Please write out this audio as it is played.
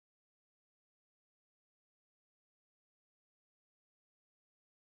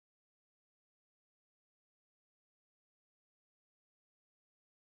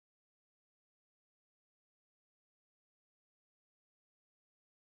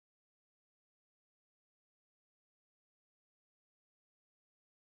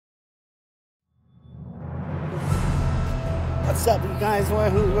What's up, you guys?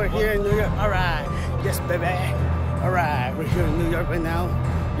 We're here in New York. Alright. Yes, baby. Alright. We're here in New York right now.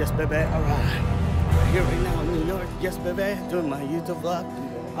 Yes, baby. Alright. We're here right now in New York. Yes, baby. Doing my YouTube vlog.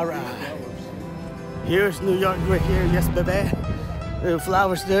 Alright. Here's New York right here. Yes, baby. Little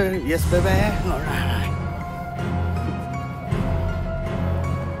flowers there. Yes, baby. Alright.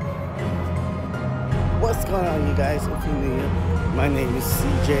 What's going on, you guys? If you're new here, my name is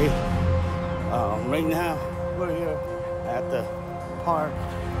CJ. Right now, we're here at the park.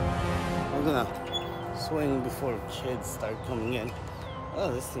 I'm gonna swing before kids start coming in.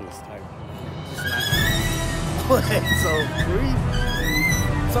 Oh, this thing is tired. Just not. So free.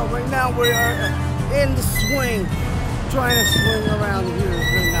 So right now we are in the swing, trying to swing around here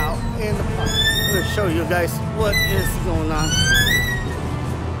right now in the park. I'm gonna show you guys what is going on.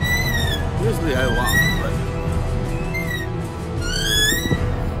 Usually I walk, but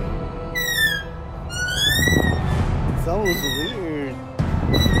it's almost weird.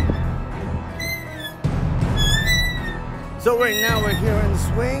 So right now we're here in the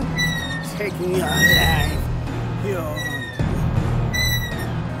swing, taking your life.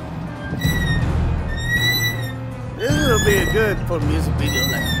 This will be good for music video.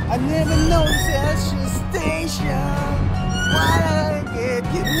 Like, I never noticed such a station. Why did I get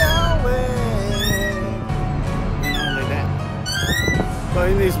you nowhere? You know, like that.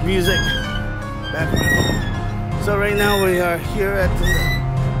 Playing this music background. So right now we are here at the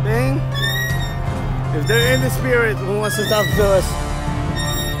thing. If they're in the spirit who wants to talk to us,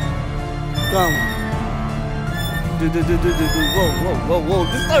 come. Whoa.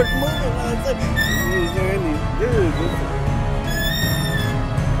 Just start moving. Is there any dude?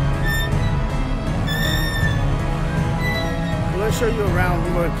 I'm gonna show you around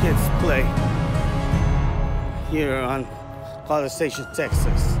where kids play here on College Station,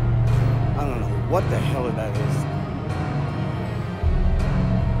 Texas. I don't know what the hell that is.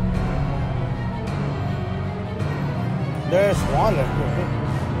 There's water here.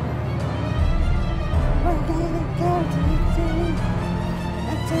 We're gonna go to the thing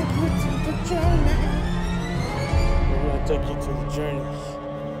and take you to the journey. We're gonna take you to the journey.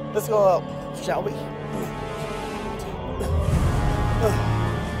 Let's go out, shall we?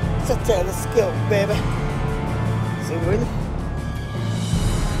 So let's go, baby. See, really?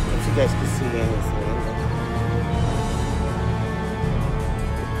 If you guys can see anything.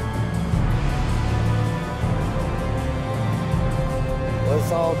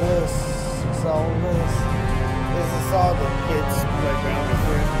 What's all this? What's all this? This is all the kids' playground right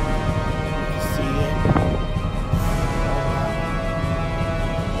here. You can see it.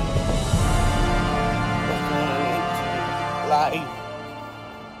 Live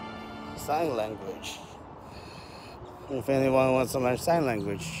sign language. If anyone wants to learn sign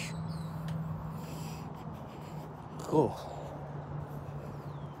language, cool.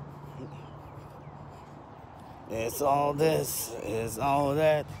 It's all this, it's all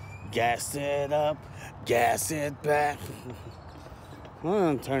that. Gas it up, gas it back. I'm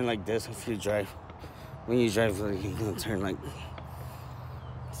gonna turn like this if you drive. When you drive, you're gonna turn like.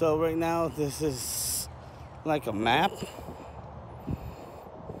 So right now, this is like a map.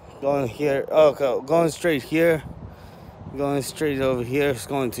 Going here, okay, going straight here. Going straight over here, it's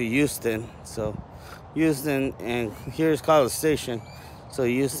going to Houston. So Houston, and here's College Station. So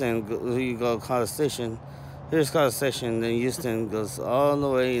Houston, you go College Station. Here's College Station, then Houston goes all the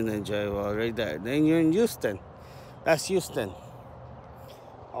way, and then drive all right there. Then you're in Houston. That's Houston.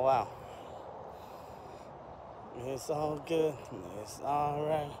 Oh, wow. It's all good. It's all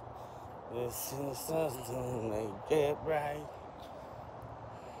right. This is something they get right.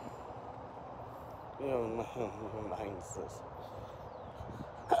 You know, my mind says.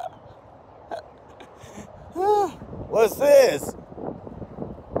 What's this?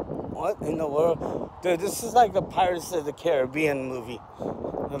 What in the world? Dude, this is like the Pirates of the Caribbean movie.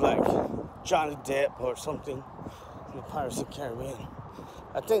 They're like Johnny Depp or something. The Pirates of the Caribbean.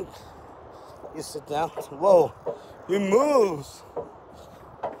 I think you sit down. Whoa, he moves.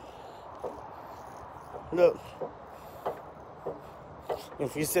 Look.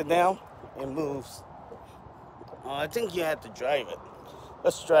 If you sit down, it moves. Oh, I think you have to drive it.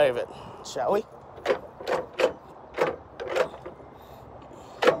 Let's drive it, shall we?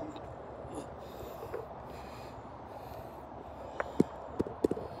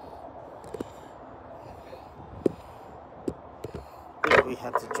 We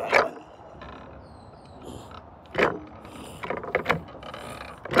have to drive it.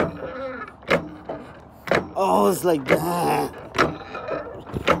 Oh, it's like that.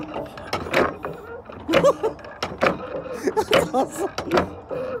 That's awesome.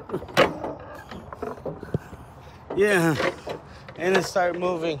 Yeah. and it start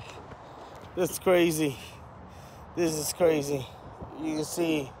moving. That's crazy. This is crazy. You can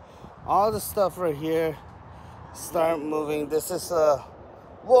see all the stuff right here start moving. This is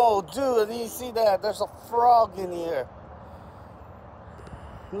whoa, dude, do you see that? There's a frog in here.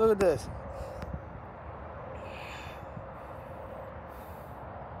 Look at this.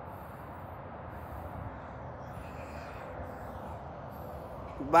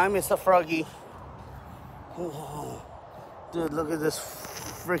 Bye, Mr. Froggy. Whoa. Dude, look at this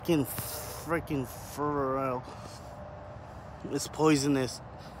freaking frog. It's poisonous.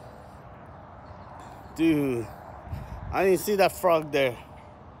 Dude, I didn't see that frog there.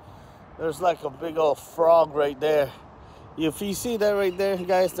 There's like a big old frog right there. If you see that right there,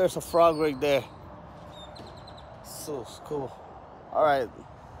 guys, there's a frog right there. So cool. All right.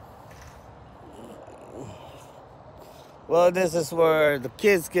 Well, this is where the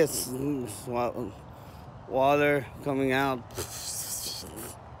kids get water coming out. Just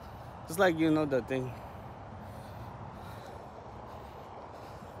like, you know, the thing.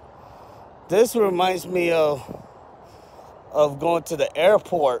 This reminds me of going to the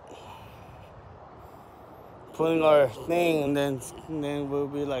airport, putting our thing, and then we'll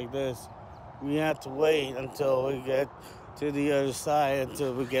be like this. We have to wait until we get to the other side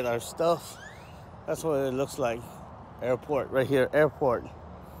until we get our stuff. That's what it looks like. Airport, right here, airport.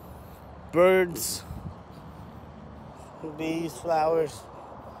 Birds, bees, flowers,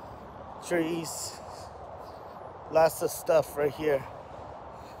 trees, lots of stuff right here.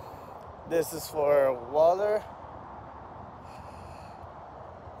 This is for water,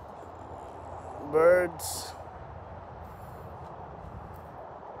 birds,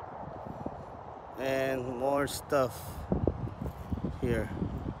 and more stuff here.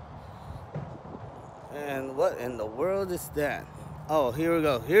 And what in the world is that? Oh, here we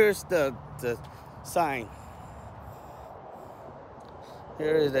go. Here's the sign.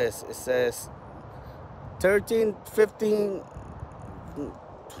 Here it is. It says 13, 15,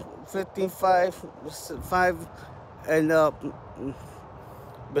 5 and up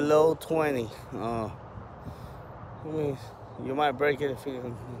below 20. Oh, I mean, you might break it if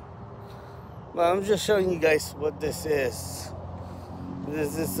you. Well, I'm just showing you guys what this is.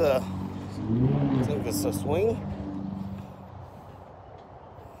 This is I think it's a swing.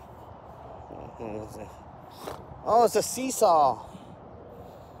 Oh, it's a seesaw.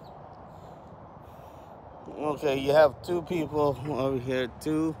 Okay, you have two people over here.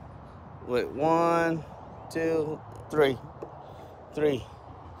 Two. Wait, 1, 2, 3. 3.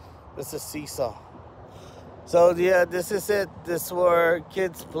 It's a seesaw. So yeah, this is it. This is where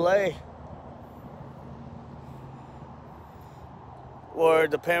kids play. Or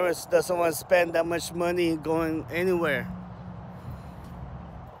the parents doesn't want to spend that much money going anywhere.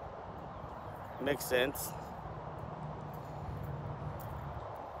 Makes sense.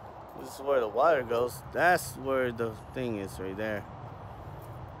 This is where the water goes. That's where the thing is right there.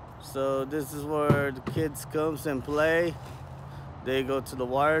 So this is where the kids comes and play. They go to the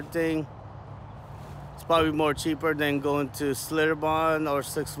water thing. It's probably more cheaper than going to Slitterbond or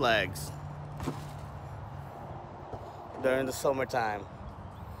Six Flags during the summertime.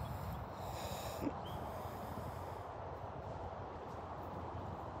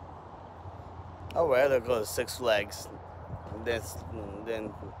 I'd rather go to Six Flags than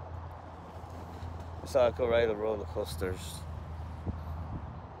so I could ride the roller coasters.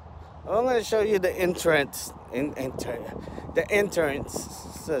 I'm going to show you the entrance. The entrance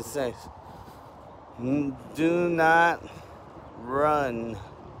says, "Do not run."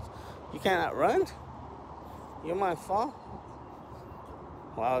 You cannot run? You might fall.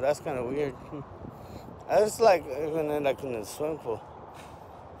 Wow, that's kind of weird. That's like even in the swimming pool.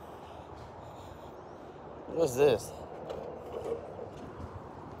 What's this?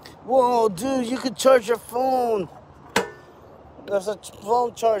 Whoa, dude, you could charge your phone. There's a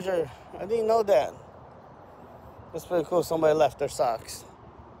phone charger. I didn't know that. That's pretty cool. Somebody left their socks.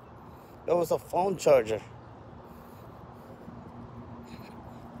 There was a phone charger.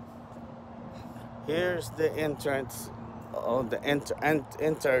 Here's the entrance. Oh, the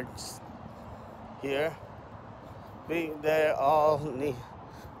entrance here. They're all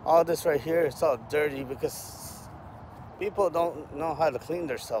this right here is all dirty because people don't know how to clean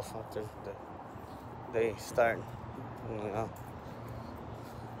themselves after they start, you know.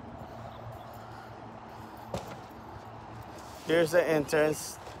 Here's the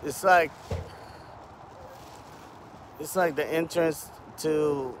entrance. It's like the entrance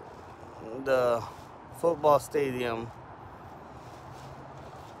to the football stadium.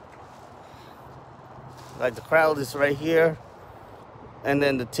 Like the crowd is right here, and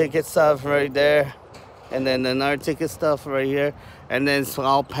then the ticket stuff right there. And then another ticket stuff right here. And then so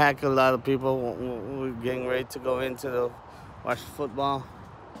I'll pack a lot of people. We're getting ready to go into the watch football.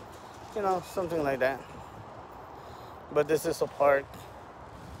 You know, something like that. But this is a park.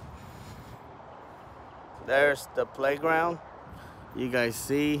 There's the playground. You guys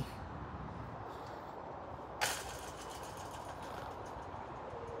see.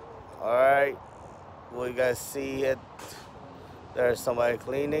 All right. Well, you guys see it. There's somebody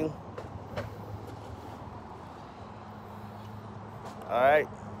cleaning. All right.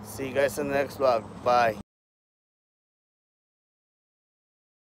 See you guys in the next vlog. Bye.